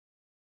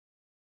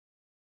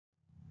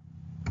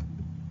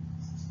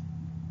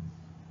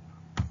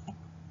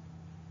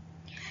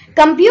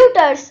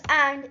Computers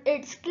and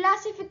its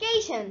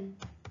classification.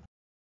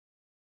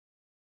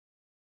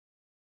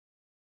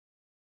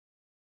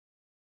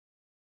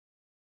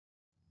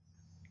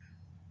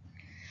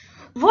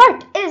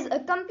 What is a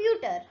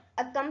computer?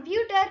 A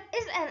computer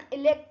is an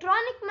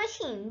electronic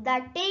machine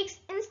that takes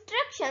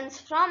instructions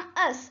from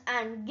us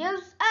and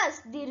gives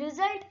us the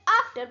result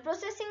after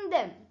processing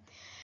them.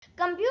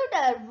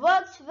 Computer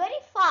works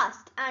very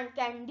fast and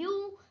can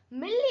do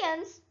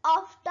millions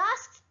of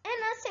tasks in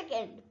a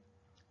second.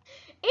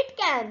 It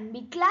can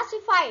be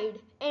classified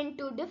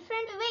into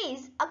different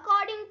ways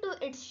according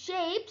to its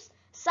shapes,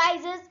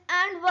 sizes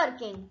and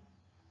working.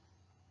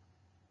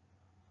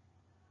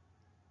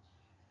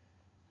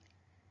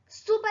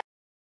 Supercomputer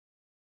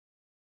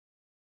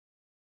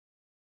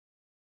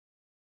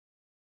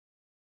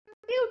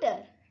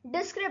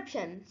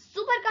description.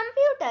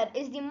 Supercomputer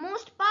is the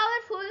most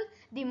powerful,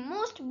 the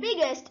most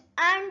biggest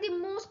and the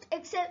most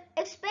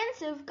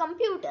expensive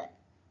computer.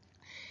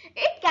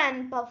 It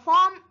can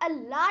perform a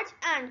large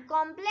and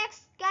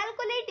complex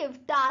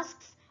calculative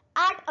tasks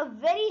at a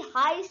very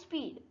high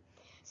speed.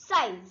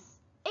 Size.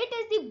 It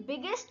is the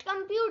biggest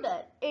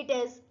computer. It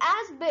is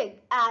as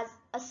big as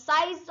a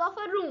size of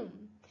a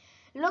room.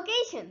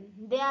 Location.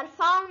 They are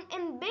found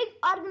in big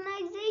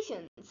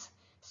organizations.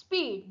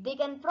 Speed. They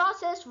can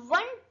process 1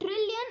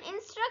 trillion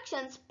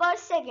instructions per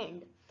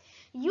second.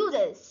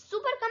 Uses.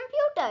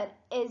 Supercomputer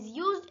is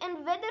used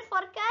in weather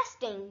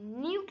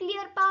forecasting,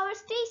 nuclear power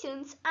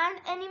stations and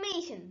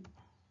animation.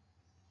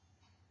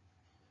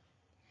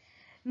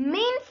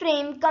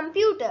 Mainframe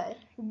computer.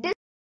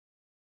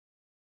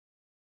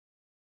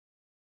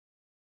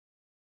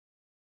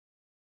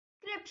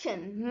 Description.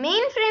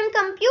 Mainframe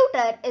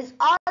computer is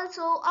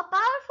also a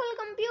powerful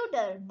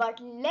computer but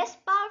less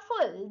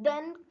powerful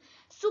than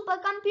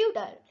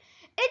supercomputer.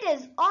 It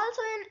is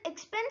also an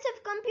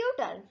expensive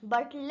computer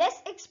but less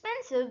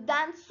expensive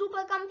than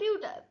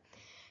supercomputer.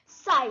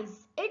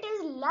 Size. It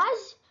is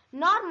large,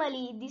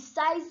 normally the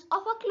size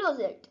of a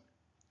closet.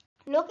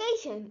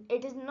 Location.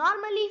 It is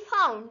normally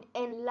found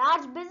in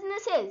large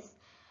businesses,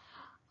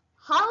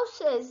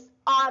 houses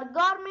or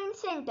government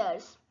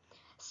centers.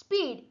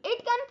 Speed.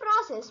 It can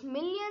process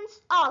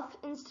millions of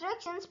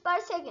instructions per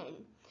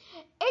second.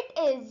 It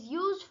is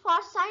used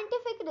for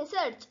scientific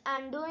research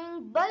and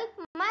doing bulk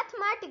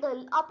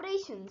mathematical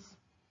operations.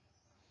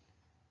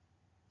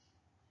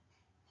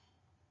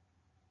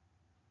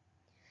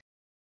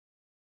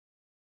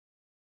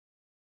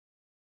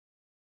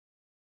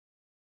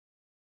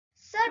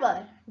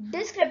 Server.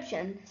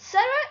 Description.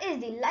 Server is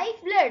the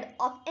lifeblood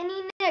of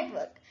any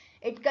network.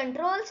 It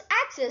controls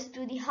access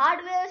to the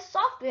hardware,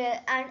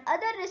 software and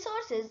other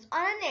resources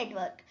on a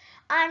network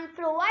and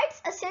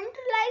provides a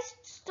centralized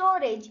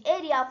storage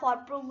area for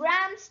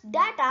programs,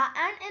 data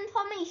and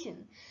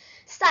information.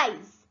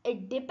 Size.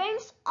 It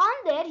depends on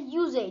their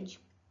usage.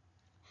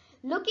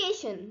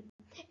 Location.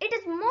 It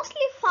is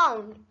mostly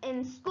found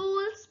in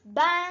schools,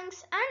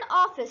 banks and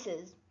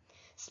offices.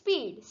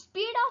 Speed.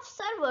 Speed of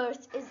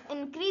servers is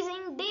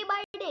increasing day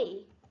by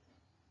day.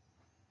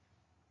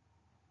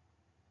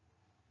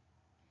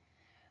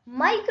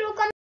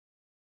 Microcomputer.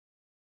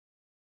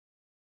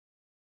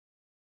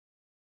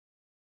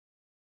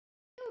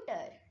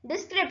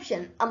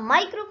 Description. A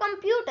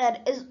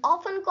microcomputer is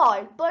often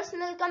called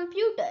personal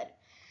computer,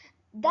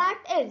 that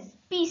is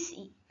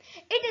PC.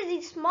 It is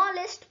the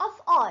smallest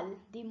of all.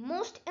 The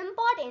most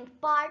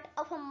important part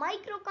of a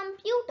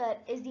microcomputer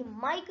is the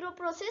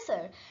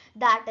microprocessor,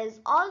 that is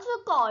also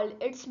called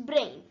its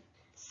brain.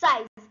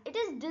 Size. It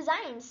is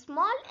designed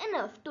small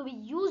enough to be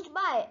used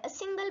by a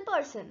single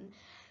person.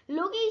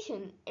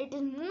 Location. It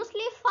is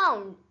mostly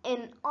found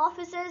in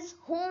offices,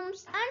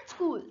 homes and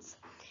schools.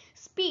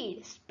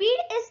 Speed. Speed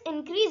is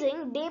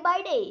increasing day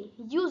by day.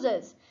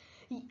 Users.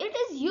 It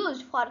is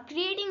used for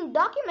creating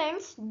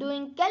documents,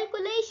 doing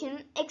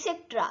calculation,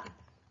 etc.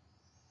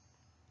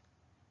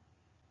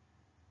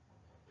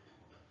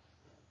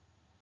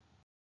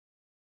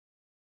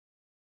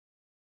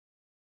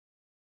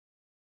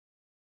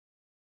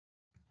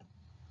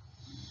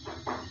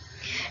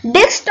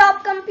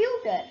 Desktop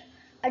computer.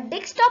 A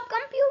desktop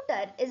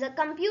computer is a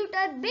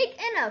computer big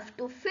enough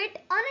to fit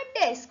on a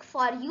desk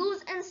for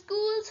use in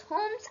schools,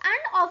 homes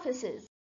and offices.